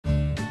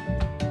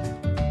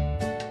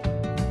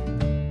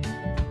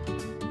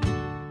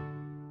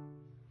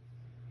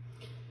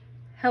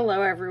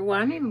Hello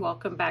everyone, and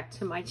welcome back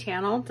to my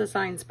channel,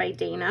 Designs by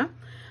Dana.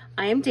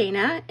 I am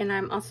Dana, and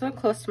I'm also a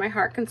Close to My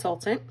Heart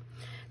consultant.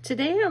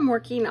 Today I'm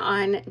working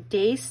on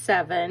day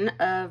 7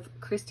 of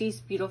Christy's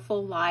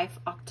Beautiful Life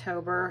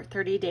October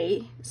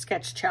 30-day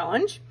sketch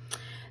challenge.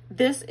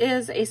 This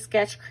is a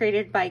sketch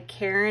created by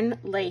Karen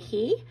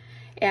Leahy,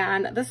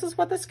 and this is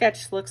what the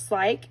sketch looks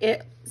like.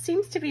 It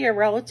seems to be a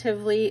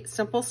relatively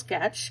simple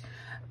sketch,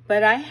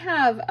 but I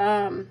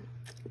have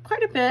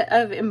quite a bit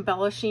of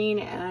embellishing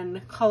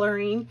and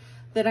coloring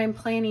that I'm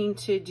planning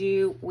to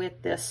do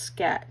with this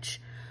sketch.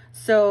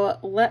 So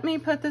let me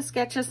put the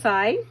sketch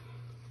aside,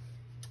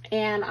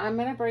 and I'm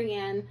going to bring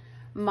in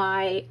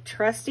my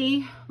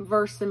trusty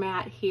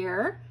Versamat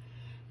here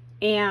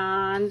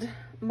and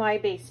my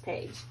base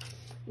page.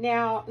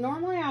 Now,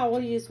 normally I will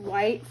use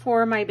white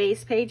for my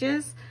base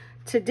pages.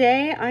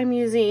 Today I'm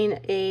using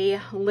a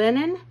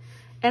linen,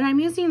 and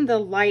I'm using the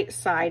light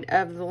side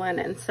of the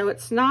linen, so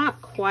it's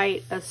not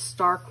quite a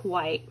stark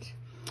white.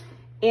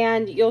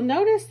 And you'll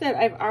notice that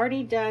I've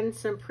already done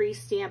some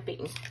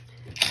pre-stamping.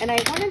 And I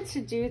wanted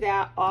to do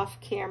that off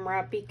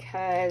camera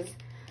because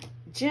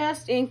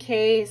just in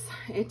case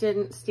it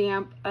didn't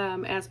stamp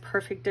as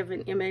perfect of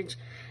an image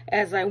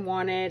as I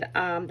wanted,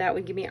 that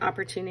would give me an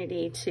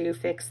opportunity to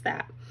fix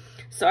that.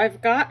 So I've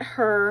got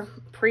her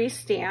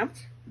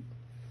pre-stamped,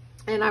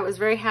 and I was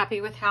very happy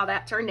with how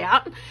that turned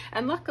out.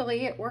 And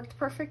luckily it worked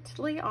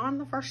perfectly on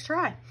the first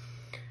try.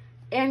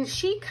 And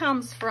she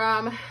comes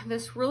from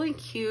this really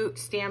cute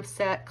stamp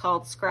set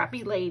called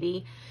Scrappy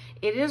Lady.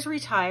 It is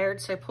retired,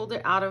 so I pulled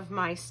it out of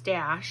my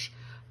stash.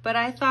 But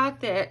I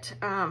thought that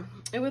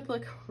it would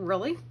look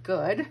really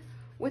good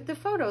with the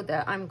photo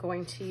that I'm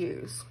going to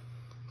use.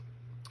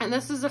 And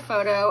this is a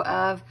photo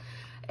of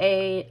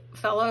a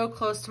fellow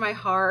Close to My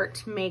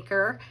Heart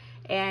maker,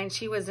 and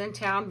she was in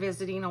town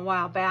visiting a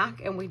while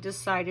back, and we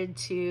decided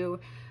to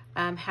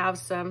have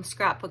some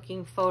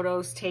scrapbooking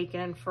photos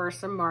taken for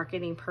some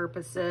marketing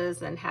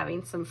purposes and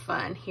having some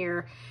fun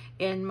here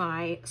in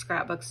my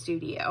scrapbook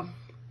studio.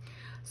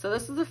 So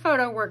this is the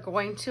photo we're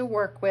going to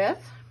work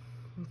with,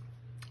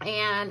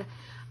 and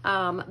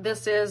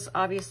this is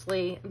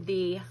obviously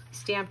the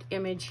stamped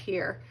image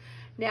here.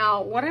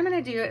 Now what I'm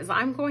going to do is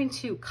I'm going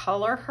to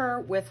color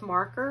her with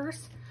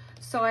markers.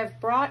 So I've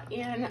brought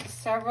in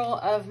several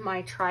of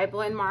my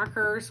Tri-Blend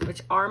markers,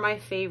 which are my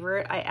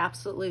favorite. I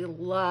absolutely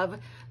love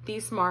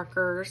these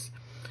markers.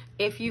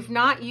 If you've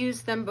not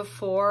used them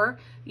before,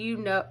 you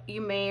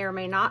may or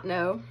may not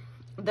know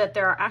that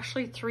there are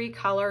actually 3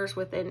 colors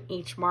within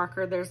each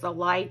marker. There's a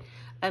light,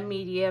 a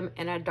medium,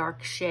 and a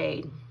dark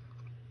shade.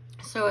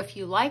 So if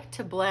you like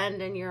to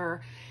blend and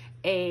you're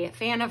a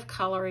fan of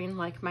coloring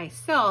like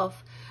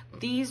myself,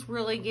 these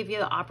really give you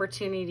the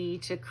opportunity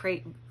to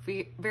create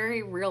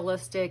very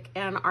realistic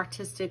and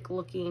artistic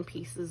looking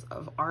pieces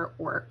of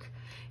artwork,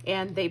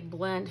 and they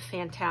blend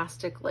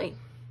fantastically.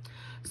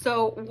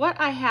 So what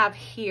I have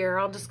here,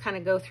 I'll just kind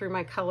of go through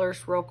my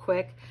colors real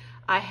quick.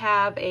 I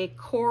have a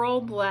coral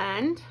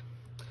blend,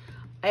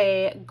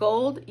 a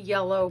gold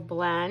yellow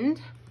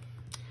blend,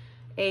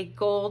 a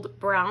gold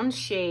brown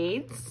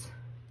shades.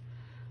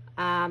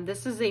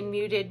 This is a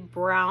muted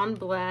brown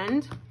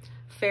blend,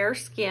 fair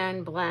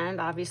skin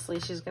blend. Obviously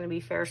she's going to be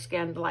fair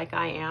skinned like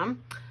I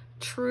am.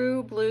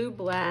 True blue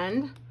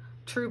blend,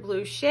 true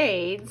blue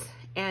shades,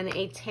 and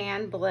a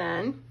tan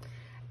blend.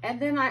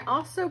 And then I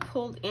also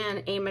pulled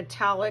in a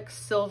metallic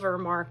silver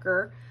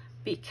marker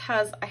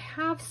because I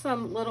have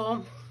some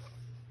little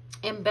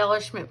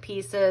embellishment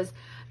pieces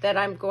that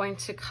I'm going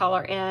to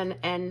color in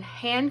and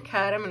hand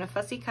cut. I'm going to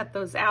fussy cut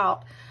those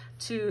out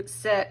to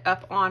set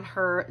up on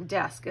her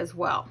desk as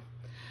well.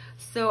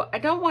 So I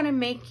don't want to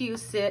make you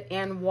sit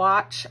and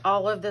watch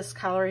all of this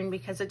coloring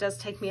because it does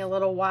take me a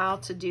little while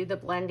to do the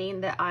blending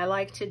that I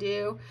like to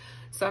do.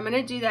 So I'm going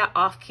to do that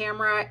off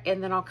camera,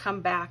 and then I'll come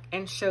back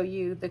and show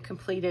you the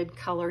completed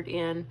colored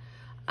in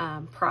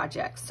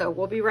project. So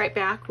we'll be right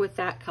back with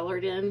that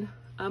colored in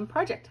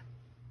project.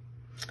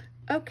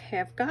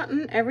 Okay, I've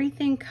gotten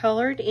everything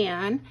colored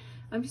in.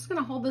 I'm just going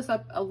to hold this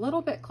up a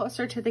little bit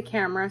closer to the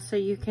camera so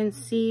you can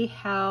see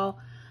how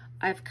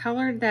I've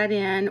colored that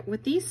in.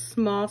 With these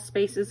small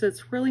spaces,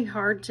 it's really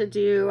hard to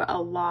do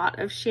a lot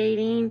of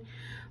shading,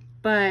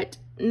 but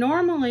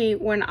normally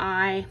when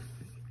I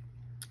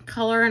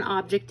color an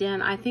object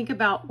in, I think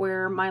about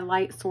where my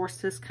light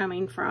source is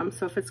coming from.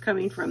 So if it's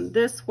coming from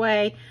this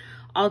way,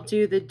 I'll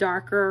do the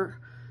darker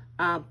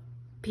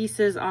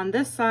pieces on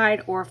this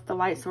side, or if the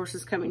light source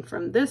is coming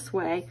from this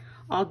way,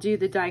 I'll do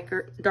the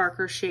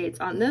darker shades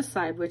on this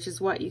side, which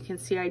is what you can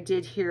see I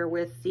did here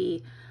with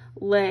the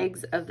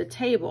legs of the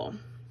table.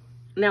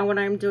 Now, when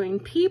I'm doing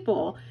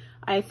people,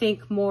 I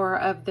think more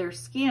of their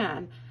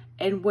skin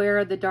and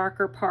where the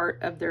darker part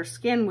of their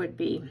skin would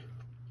be.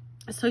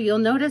 So you'll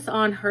notice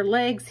on her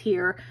legs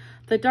here,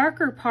 the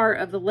darker part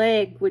of the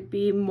leg would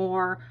be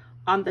more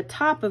on the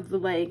top of the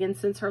leg. And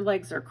since her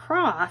legs are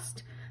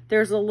crossed,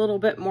 there's a little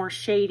bit more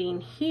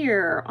shading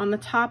here on the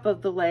top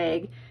of the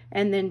leg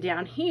and then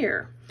down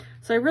here.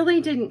 So I really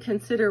didn't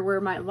consider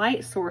where my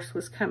light source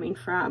was coming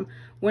from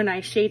when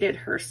I shaded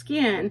her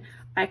skin.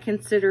 I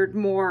considered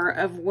more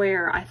of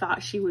where I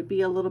thought she would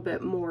be a little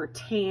bit more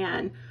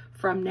tan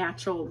from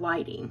natural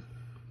lighting.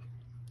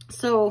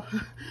 So,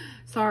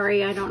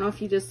 sorry, I don't know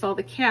if you just saw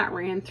the cat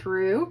ran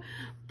through,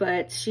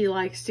 but she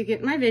likes to get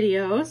in my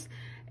videos.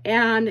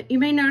 And you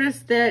may notice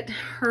that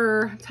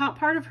her top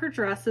part of her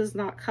dress is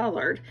not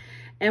colored.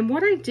 And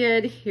what I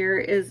did here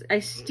is I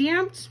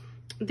stamped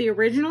the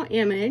original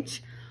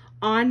image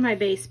on my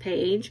base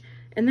page,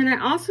 and then I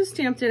also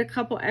stamped it a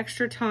couple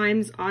extra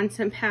times on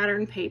some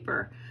pattern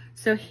paper.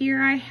 So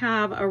here I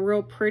have a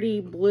real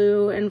pretty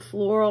blue and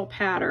floral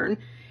pattern,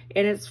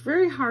 and it's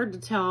very hard to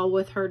tell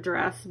with her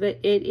dress, but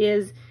it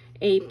is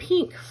a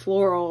pink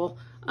floral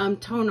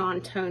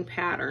tone-on-tone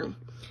pattern.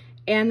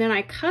 And then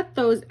I cut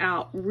those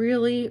out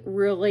really,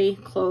 really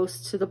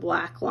close to the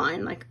black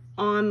line, like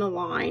on the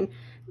line,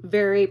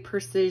 very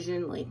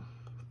precisionally.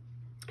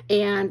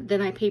 And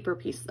then I paper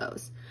piece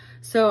those.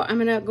 So I'm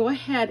gonna go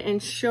ahead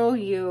and show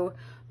you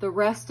the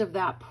rest of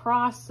that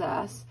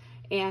process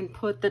and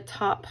put the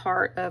top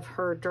part of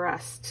her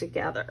dress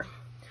together.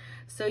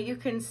 So you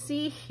can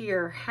see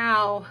here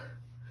how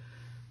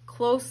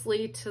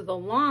closely to the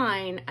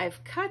line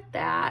I've cut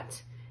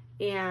that,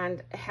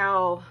 and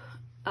how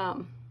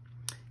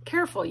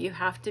careful you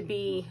have to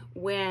be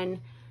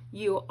when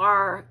you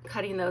are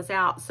cutting those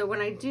out. So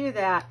when I do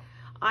that,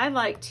 I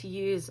like to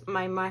use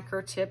my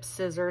microtip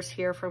scissors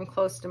here from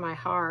Close to My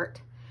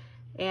Heart.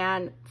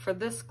 And for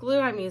this glue,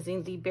 I'm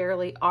using the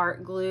Bearly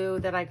Art glue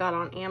that I got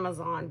on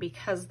Amazon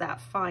because that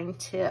fine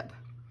tip.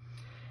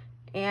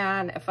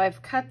 And if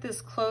I've cut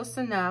this close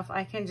enough,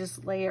 I can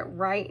just lay it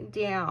right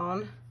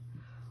down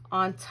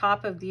on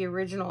top of the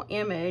original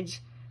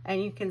image,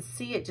 and you can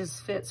see it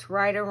just fits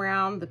right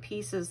around the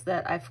pieces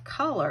that I've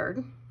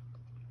colored.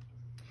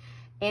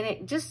 And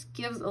it just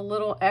gives a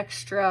little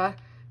extra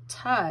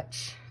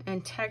touch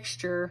and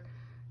texture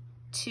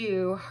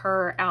to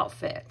her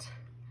outfit.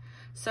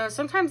 So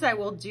sometimes I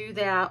will do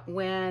that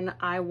when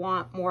I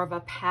want more of a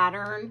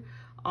pattern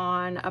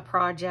on a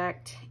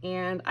project,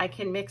 and I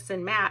can mix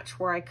and match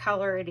where I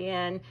color it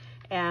in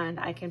and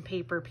I can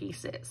paper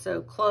piece it.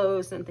 So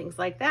clothes and things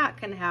like that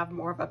can have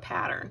more of a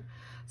pattern.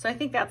 So I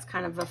think that's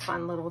kind of a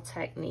fun little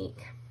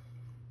technique.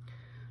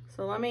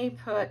 So let me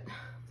put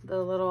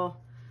the little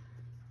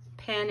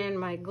pen in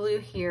my glue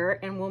here,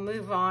 and we'll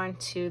move on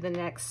to the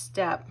next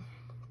step.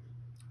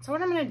 So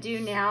what I'm gonna do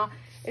now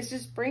is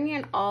just bring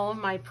in all of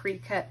my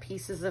pre-cut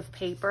pieces of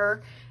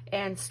paper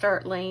and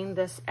start laying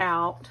this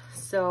out.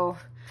 So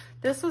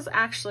this was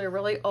actually a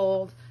really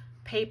old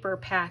paper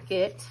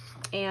packet,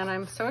 and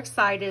I'm so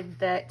excited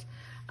that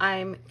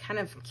I'm kind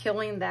of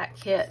killing that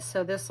kit.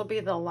 So this will be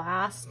the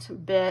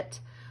last bit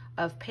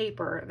of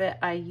paper that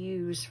I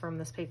use from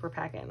this paper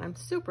packet, and I'm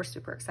super,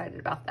 super excited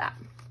about that.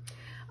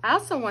 I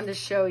also wanted to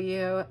show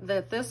you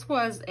that this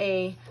was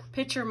a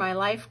Picture My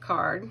Life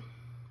card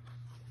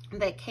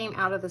that came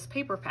out of this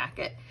paper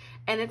packet,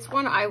 and it's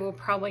one I will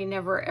probably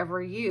never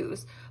ever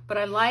use, but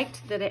I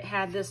liked that it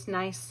had this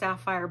nice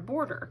sapphire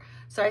border.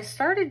 So I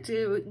started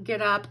to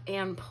get up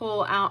and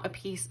pull out a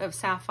piece of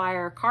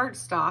sapphire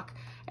cardstock,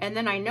 and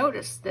then I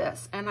noticed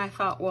this, and I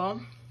thought,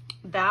 well,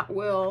 that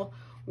will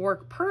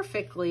work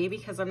perfectly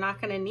because I'm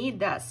not going to need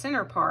that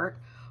center part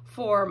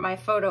for my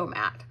photo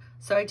mat.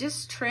 So I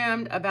just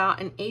trimmed about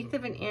 1/8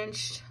 of an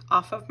inch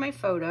off of my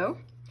photo,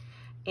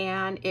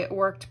 and it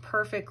worked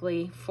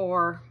perfectly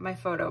for my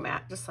photo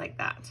mat, just like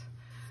that.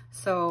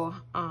 So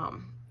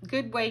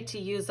good way to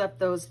use up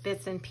those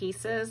bits and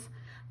pieces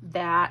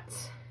that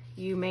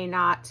you may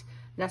not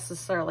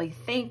necessarily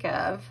think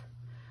of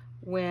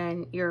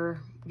when you're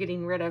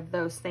getting rid of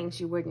those things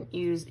you wouldn't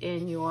use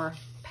in your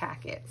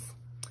packets.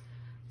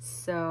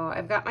 So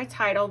I've got my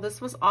title. This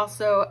was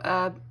also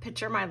a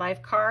Picture My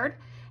Life card,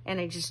 and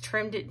I just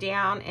trimmed it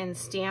down and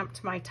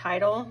stamped my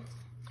title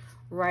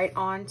right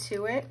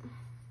onto it.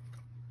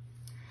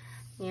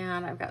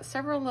 And I've got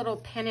several little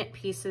pennant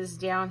pieces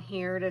down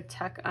here to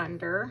tuck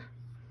under.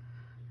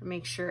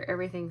 Make sure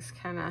everything's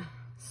kind of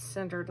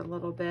centered a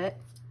little bit.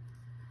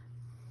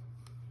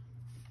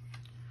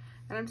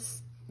 And I'm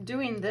just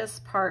doing this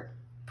part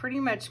pretty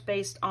much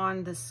based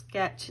on the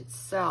sketch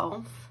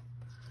itself.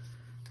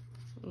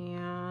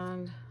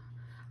 And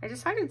I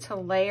decided to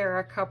layer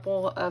a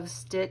couple of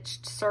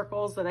stitched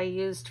circles that I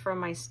used from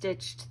my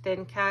stitched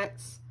thin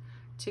cuts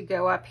to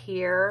go up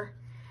here.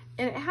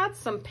 And it had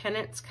some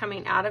pennants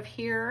coming out of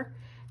here.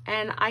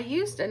 And I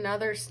used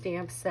another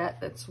stamp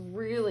set that's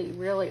really,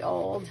 really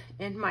old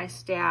in my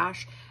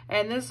stash.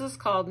 And this is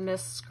called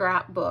Miss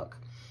Scrapbook.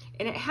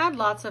 And it had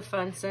lots of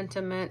fun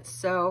sentiments.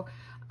 So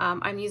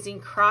I'm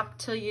using Crop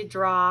Till You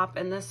Drop.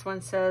 And this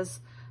one says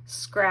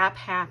Scrap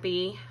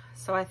Happy.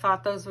 So I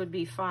thought those would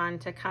be fun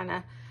to kind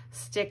of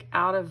stick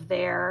out of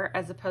there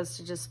as opposed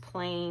to just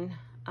plain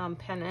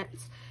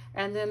pennants.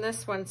 And then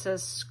this one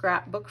says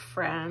Scrapbook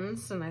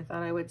Friends, and I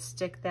thought I would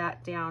stick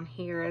that down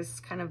here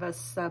as kind of a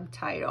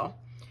subtitle.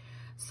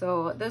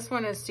 So this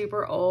one is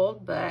super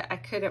old, but I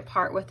couldn't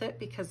part with it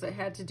because it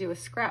had to do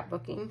with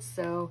scrapbooking,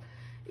 so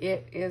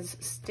it is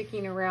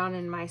sticking around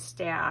in my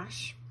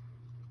stash.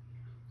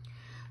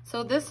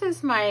 So this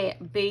is my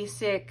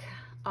basic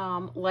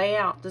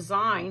layout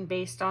design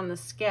based on the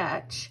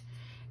sketch.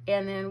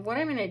 And then what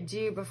I'm gonna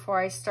do before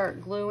I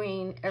start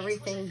gluing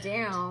everything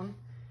down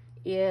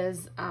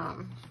is,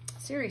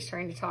 Siri's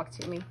trying to talk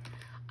to me.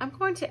 I'm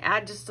going to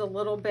add just a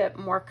little bit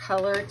more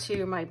color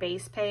to my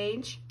base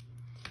page.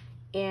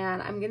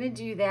 And I'm gonna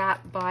do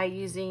that by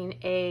using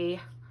a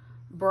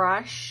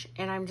brush,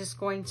 and I'm just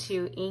going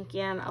to ink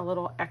in a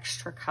little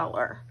extra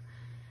color.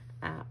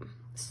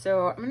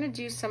 So I'm gonna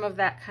do some of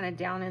that kind of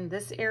down in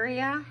this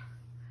area.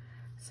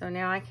 So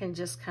now I can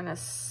just kind of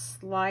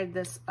slide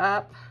this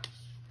up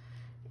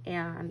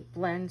and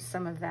blend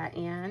some of that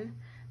in.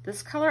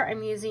 This color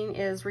I'm using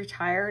is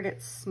Retired.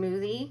 It's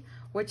Smoothie,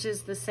 which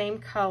is the same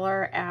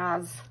color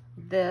as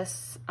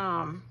this,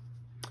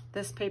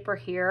 this paper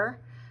here.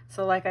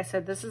 So like I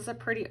said, this is a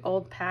pretty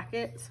old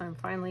packet, so I'm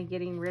finally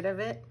getting rid of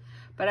it.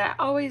 But I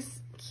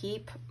always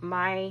keep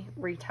my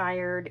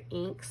Retired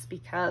inks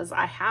because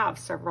I have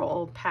several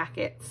old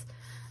packets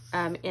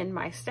in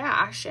my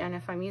stash, and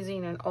if I'm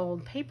using an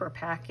old paper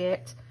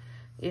packet,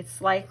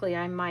 it's likely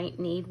I might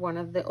need one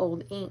of the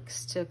old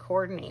inks to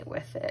coordinate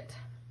with it.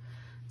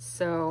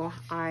 So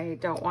I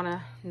don't want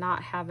to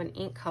not have an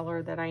ink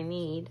color that I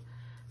need,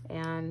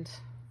 and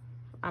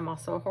I'm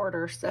also a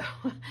hoarder, so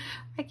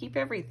I keep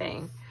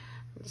everything.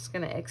 I'm just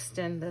going to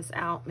extend this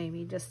out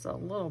maybe just a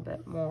little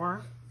bit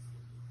more.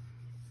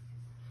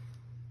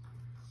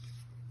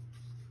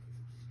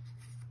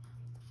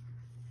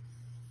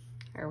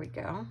 There we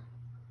go.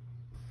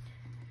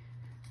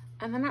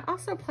 And then I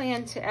also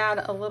plan to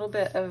add a little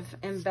bit of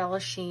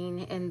embellishing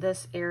in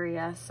this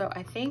area. So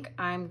I think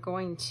I'm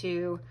going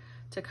to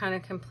kind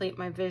of complete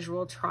my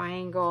visual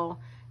triangle,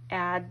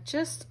 add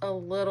just a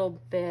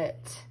little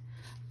bit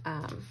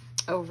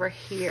over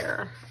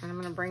here. And I'm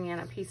gonna bring in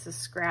a piece of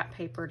scrap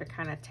paper to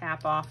kind of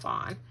tap off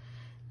on.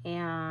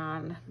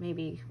 And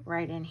maybe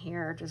right in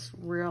here, just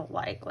real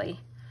lightly.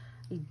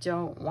 You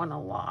don't want a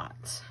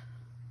lot.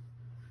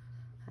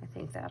 I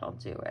think that'll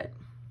do it.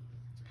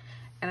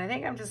 And I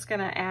think I'm just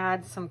gonna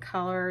add some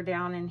color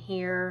down in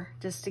here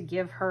just to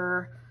give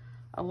her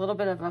a little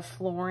bit of a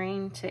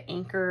flooring to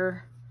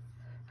anchor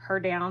her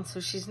down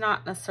so she's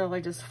not necessarily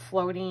just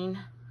floating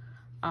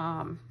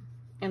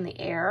in the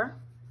air,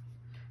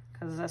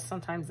 because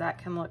sometimes that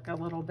can look a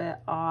little bit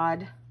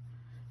odd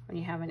when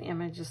you have an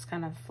image just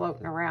kind of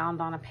floating around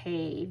on a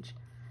page.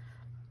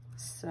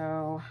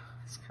 So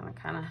it's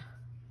kind of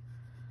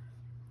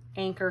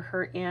anchor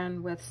her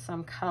in with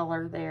some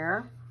color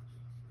there.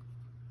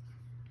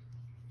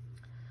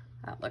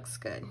 That looks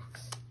good.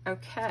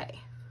 Okay.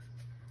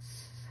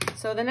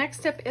 So the next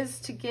step is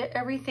to get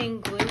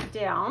everything glued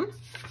down.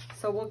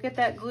 So we'll get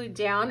that glued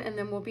down, and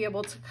then we'll be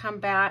able to come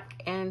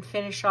back and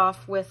finish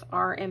off with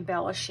our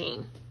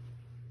embellishing.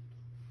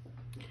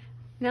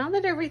 Now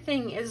that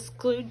everything is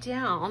glued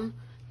down,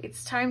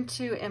 it's time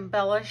to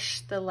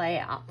embellish the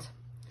layout.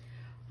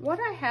 What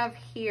I have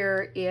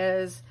here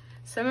is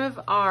some of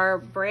our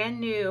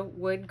brand new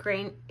wood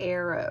grain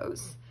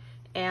arrows.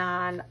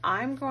 And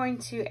I'm going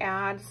to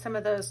add some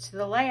of those to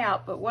the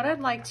layout, but what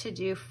I'd like to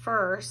do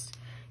first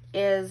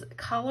is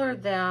color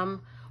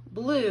them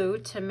blue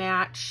to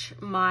match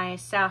my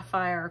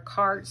sapphire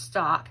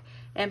cardstock,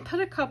 and put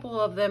a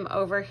couple of them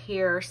over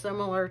here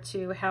similar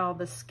to how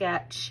the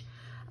sketch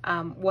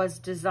was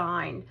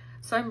designed.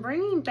 So I'm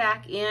bringing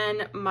back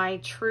in my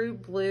True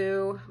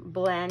Blue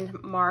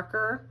blend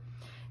marker,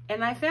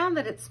 and I found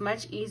that it's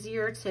much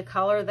easier to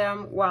color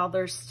them while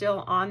they're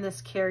still on this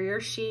carrier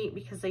sheet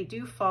because they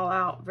do fall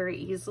out very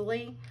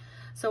easily.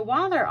 So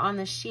while they're on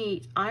the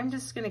sheet, I'm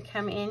just going to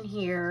come in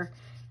here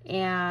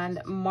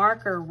and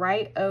marker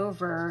right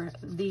over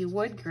the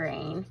wood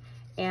grain,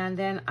 and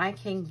then I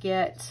can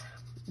get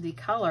the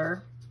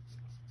color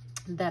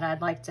that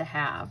I'd like to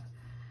have.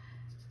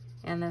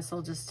 And this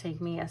will just take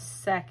me a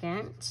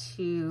second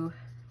to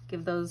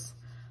give those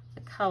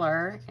the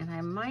color, and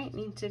I might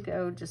need to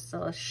go just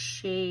a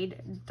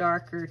shade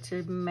darker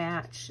to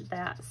match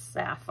that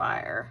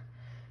sapphire,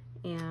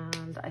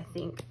 and I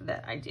think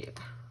that I do.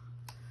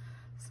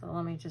 So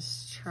let me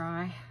just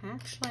try.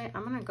 Actually,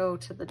 I'm gonna go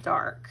to the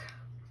dark.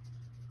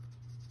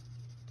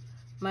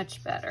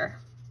 Much better.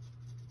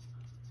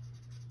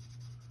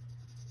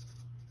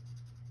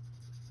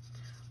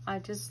 I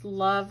just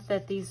love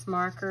that these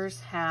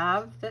markers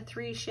have the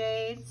 3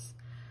 shades.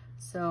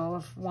 So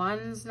if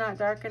one's not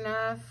dark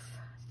enough,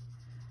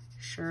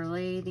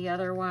 surely the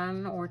other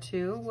one or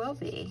 2 will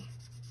be.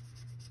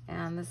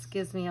 And this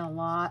gives me a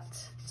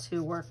lot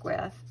to work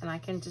with, and I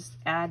can just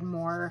add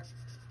more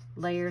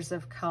layers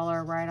of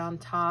color right on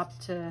top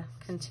to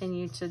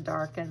continue to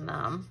darken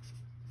them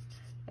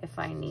if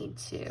I need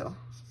to.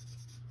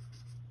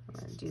 I'm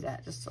going to do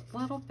that just a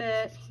little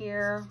bit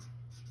here,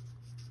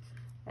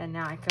 and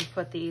now I can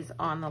put these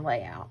on the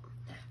layout.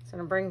 So I'm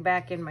going to bring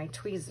back in my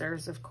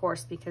tweezers, of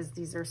course, because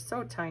these are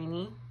so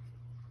tiny.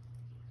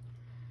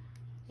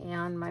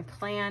 And my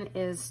plan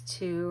is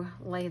to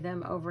lay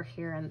them over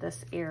here in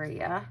this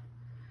area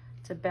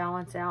to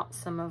balance out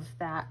some of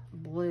that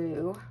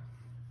blue.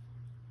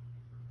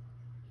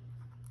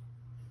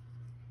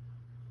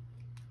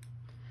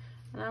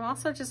 And I'm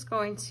also just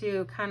going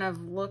to kind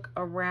of look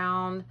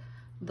around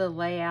the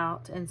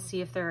layout and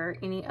see if there are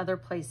any other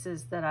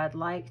places that I'd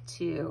like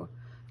to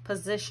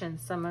position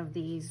some of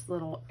these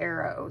little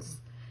arrows.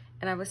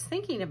 And I was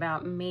thinking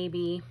about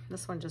maybe,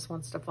 this one just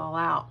wants to fall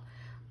out,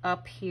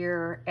 up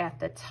here at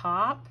the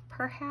top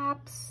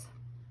perhaps.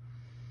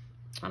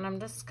 And I'm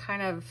just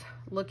kind of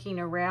looking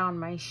around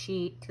my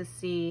sheet to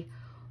see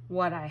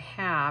what I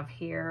have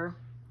here.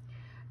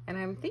 And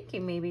I'm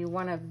thinking maybe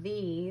one of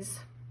these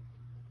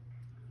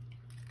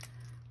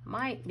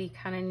might be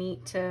kind of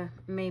neat to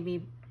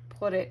maybe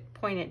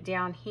point it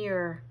down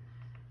here,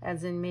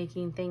 as in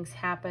making things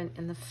happen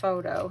in the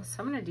photo.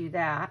 So I'm going to do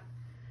that.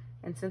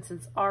 And since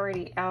it's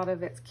already out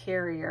of its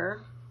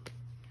carrier,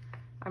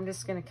 I'm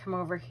just going to come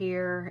over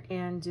here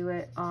and do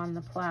it on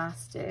the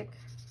plastic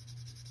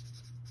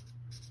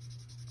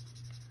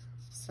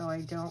so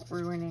I don't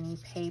ruin any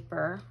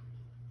paper.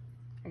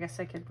 I guess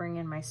I could bring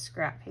in my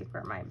scrap paper.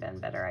 It might have been a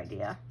better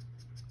idea.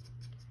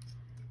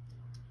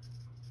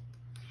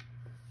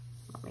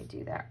 Let me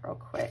do that real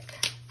quick.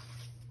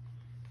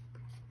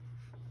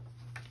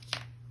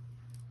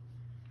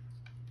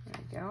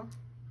 There we go.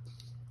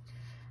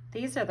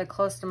 These are the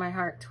Close to My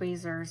Heart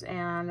tweezers,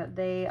 and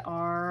they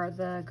are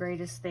the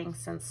greatest thing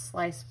since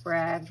sliced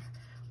bread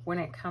when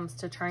it comes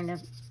to trying to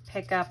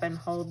pick up and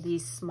hold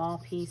these small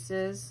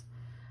pieces.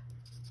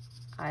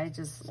 I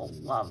just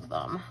love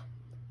them.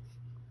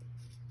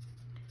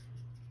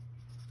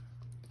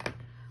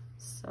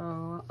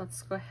 So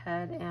let's go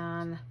ahead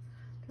and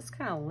just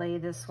kind of lay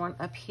this one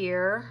up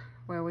here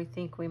where we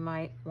think we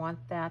might want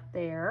that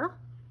there.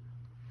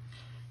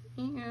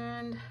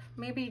 And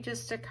maybe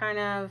just to kind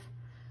of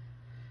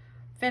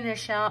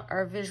finish out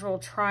our visual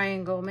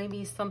triangle,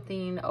 maybe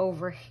something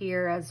over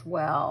here as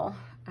well.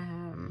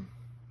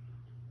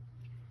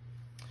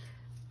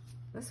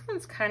 This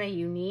one's kind of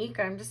unique.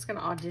 I'm just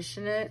gonna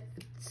audition it.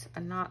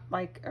 I'm not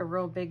like a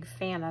real big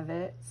fan of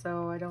it,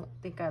 so I don't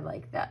think I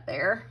like that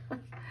there.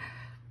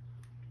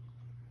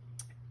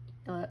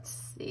 Let's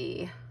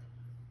see.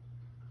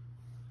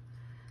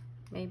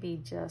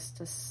 Maybe just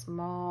a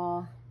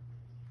smaller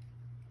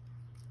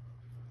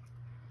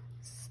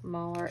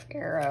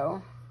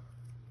arrow.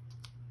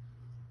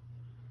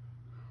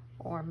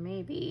 Or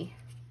maybe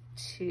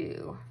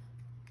two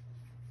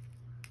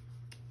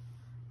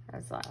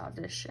as I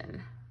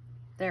audition.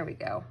 There we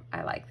go.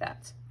 I like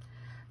that.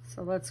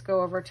 So let's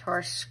go over to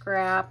our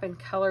scrap and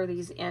color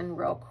these in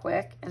real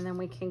quick, and then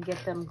we can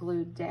get them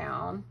glued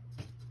down.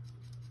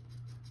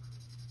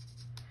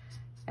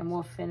 And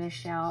we'll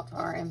finish out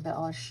our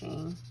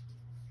embellishing.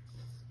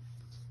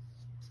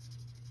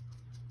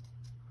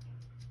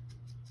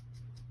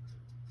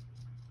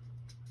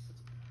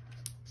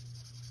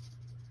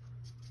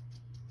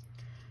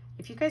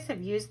 If you guys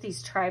have used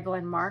these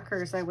tri-blend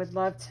markers, I would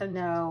love to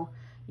know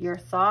your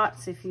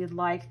thoughts. If you'd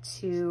like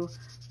to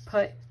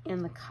put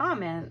in the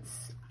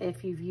comments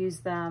if you've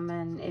used them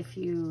and if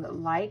you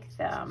like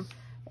them,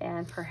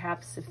 and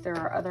perhaps if there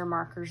are other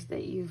markers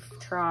that you've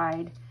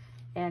tried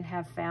and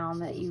have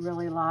found that you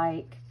really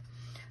like.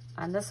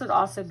 And this would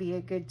also be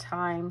a good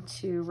time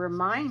to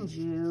remind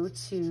you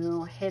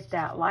to hit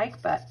that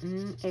like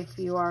button if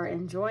you are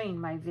enjoying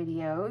my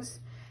videos,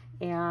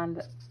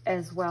 and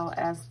as well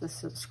as the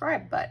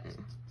subscribe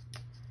button.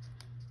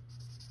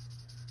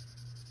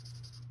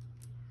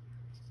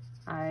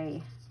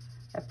 I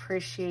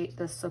appreciate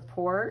the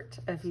support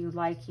of you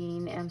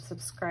liking and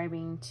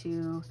subscribing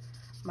to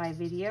my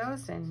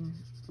videos, and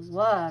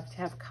love to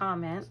have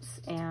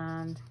comments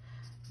and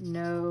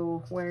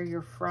know where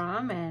you're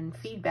from and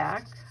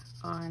feedback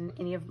on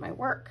any of my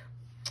work.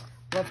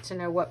 Love to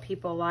know what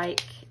people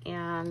like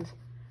and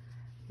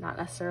not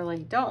necessarily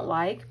don't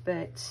like,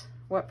 but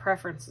what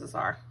preferences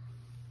are.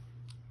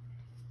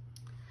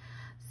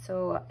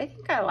 So I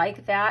think I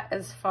like that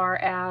as far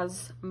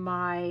as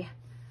my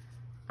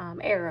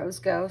arrows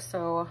go.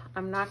 So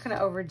I'm not going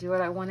to overdo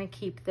it. I want to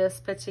keep this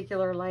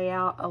particular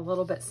layout a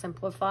little bit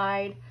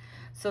simplified.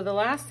 So the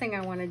last thing I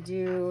want to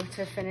do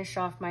to finish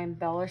off my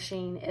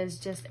embellishing is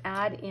just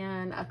add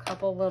in a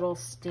couple little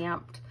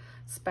stamped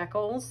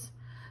speckles.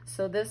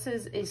 So this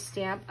is a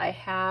stamp I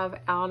have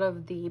out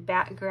of the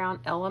Background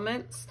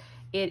Elements.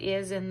 It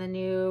is in the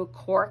new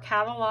core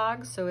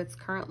catalog, so it's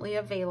currently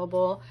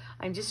available.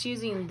 I'm just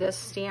using this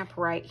stamp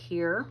right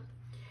here,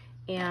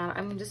 and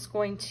I'm just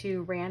going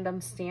to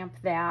random stamp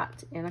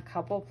that in a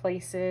couple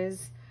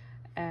places.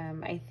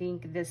 I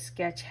think this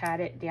sketch had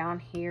it down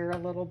here a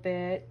little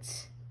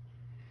bit,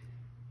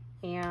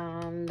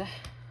 and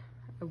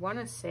I want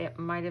to say it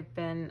might have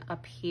been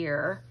up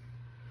here.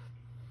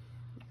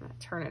 I'm going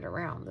to turn it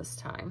around this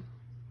time.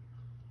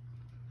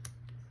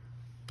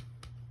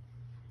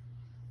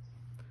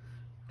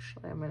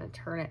 I'm going to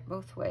turn it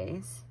both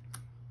ways.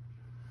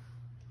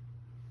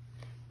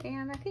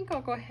 And I think I'll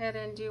go ahead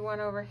and do one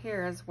over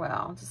here as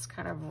well, just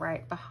kind of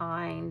right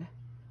behind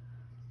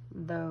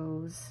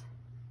those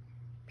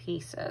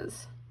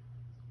pieces.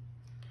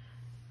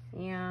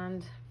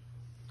 And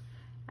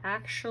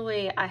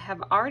actually I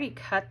have already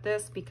cut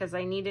this because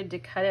I needed to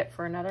cut it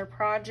for another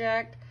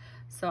project.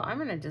 So I'm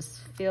gonna just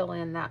fill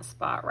in that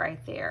spot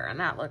right there, and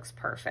that looks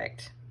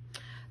perfect.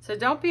 So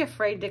don't be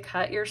afraid to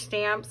cut your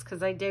stamps,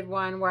 because I did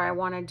one where I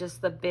wanted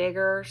just the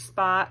bigger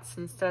spots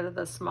instead of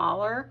the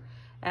smaller.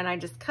 And I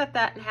just cut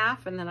that in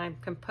half, and then I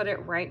can put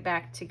it right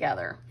back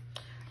together.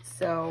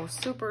 So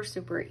super,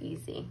 super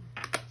easy.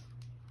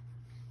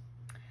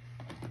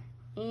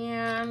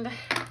 And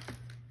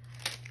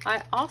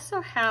I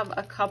also have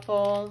a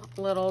couple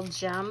little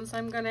gems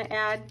I'm gonna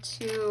add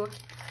to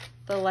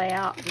the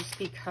layout, just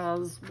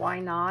because why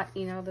not?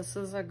 You know, this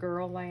is a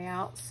girl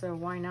layout, so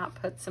why not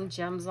put some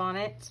gems on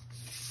it?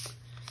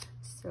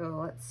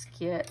 So let's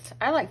get,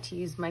 I like to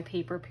use my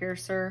paper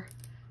piercer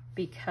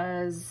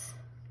because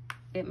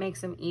it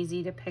makes them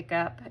easy to pick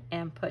up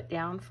and put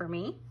down for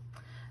me,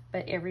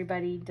 but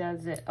everybody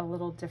does it a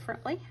little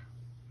differently.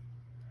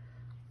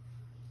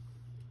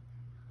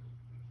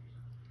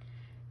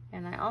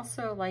 And I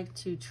also like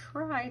to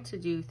try to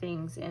do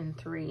things in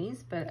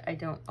threes, but I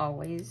don't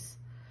always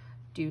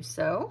do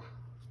so.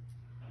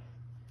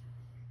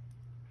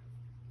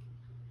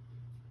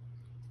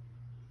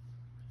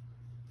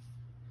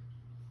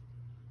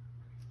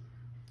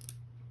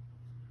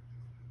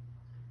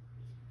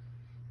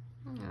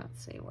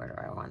 Let's see, where do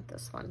I want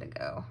this one to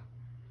go?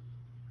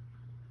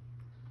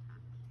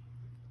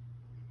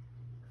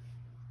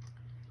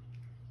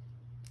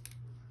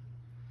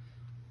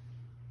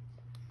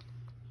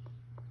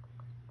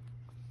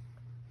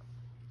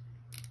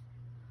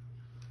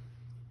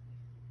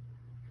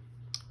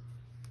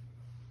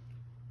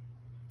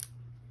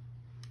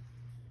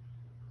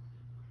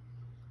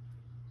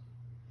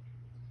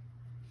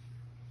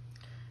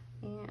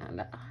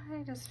 And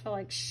I just feel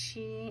like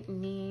she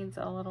needs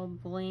a little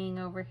bling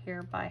over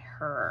here by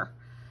her.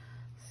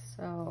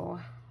 So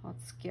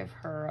let's give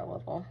her a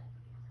little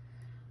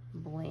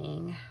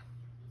bling.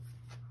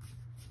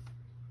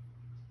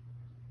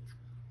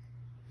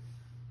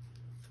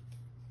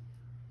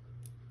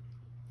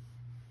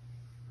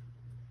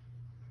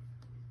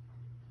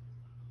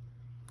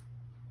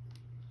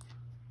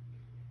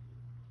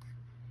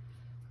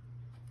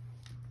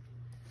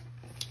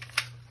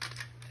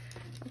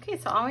 Okay,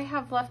 so all we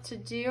have left to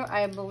do,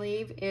 I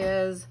believe,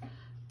 is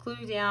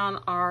glue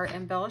down our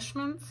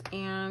embellishments,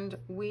 and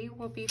we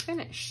will be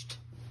finished.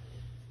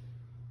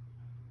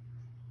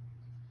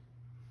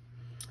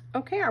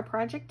 Okay, our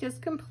project is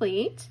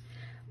complete.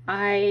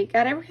 I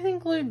got everything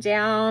glued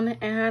down,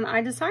 and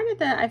I decided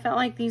that I felt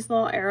like these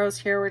little arrows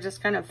here were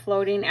just kind of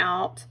floating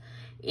out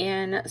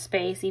in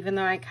space, even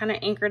though I kind of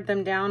anchored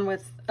them down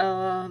with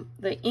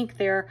the ink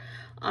there.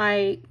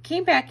 I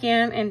came back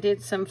in and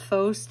did some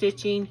faux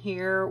stitching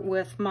here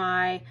with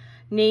my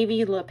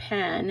navy Le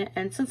Pen,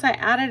 and since I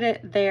added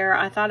it there,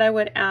 I thought I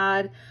would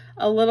add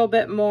a little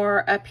bit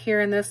more up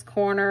here in this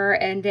corner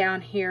and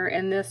down here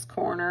in this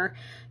corner,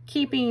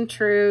 keeping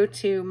true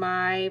to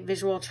my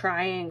visual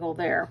triangle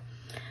there.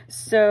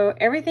 So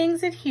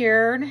everything's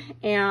adhered,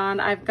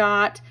 and I've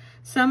got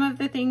some of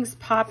the things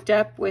popped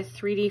up with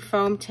 3D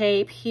foam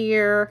tape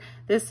here.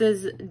 This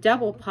is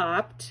double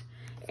popped,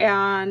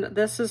 and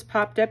this is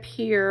popped up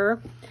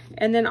here.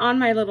 And then on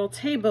my little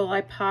table,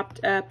 I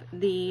popped up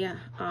the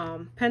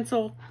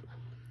pencil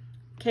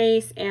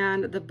case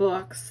and the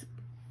books.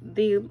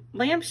 The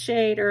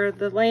lampshade, or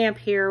the lamp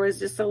here, was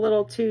just a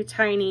little too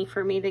tiny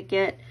for me to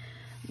get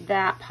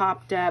that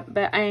popped up,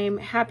 but I'm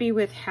happy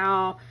with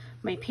how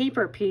my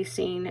paper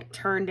piecing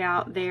turned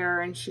out there,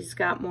 and she's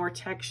got more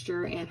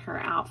texture in her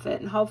outfit,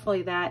 and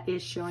hopefully that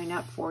is showing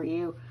up for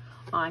you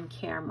on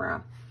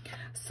camera.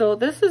 So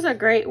this is a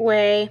great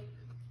way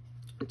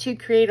to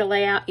create a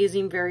layout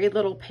using very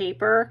little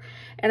paper.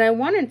 And I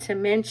wanted to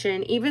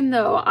mention, even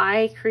though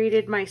I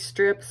created my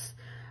strips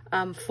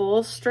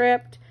full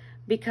stripped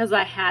because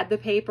I had the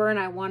paper and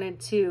I wanted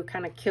to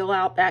kind of kill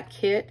out that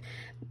kit,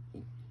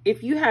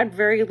 if you had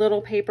very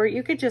little paper,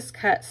 you could just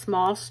cut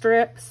small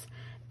strips,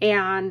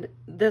 and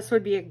this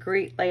would be a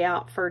great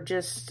layout for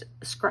just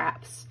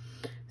scraps.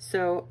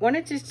 So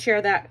wanted to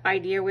share that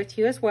idea with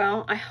you as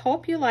well. I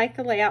hope you liked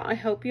the layout. I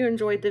hope you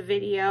enjoyed the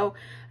video.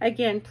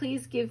 Again,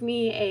 please give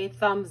me a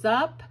thumbs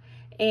up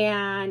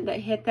and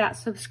hit that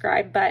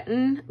subscribe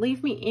button.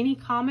 Leave me any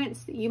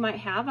comments that you might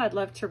have. I'd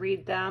love to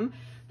read them.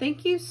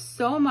 Thank you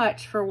so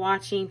much for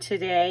watching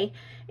today,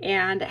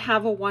 and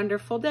have a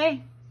wonderful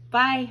day.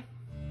 Bye.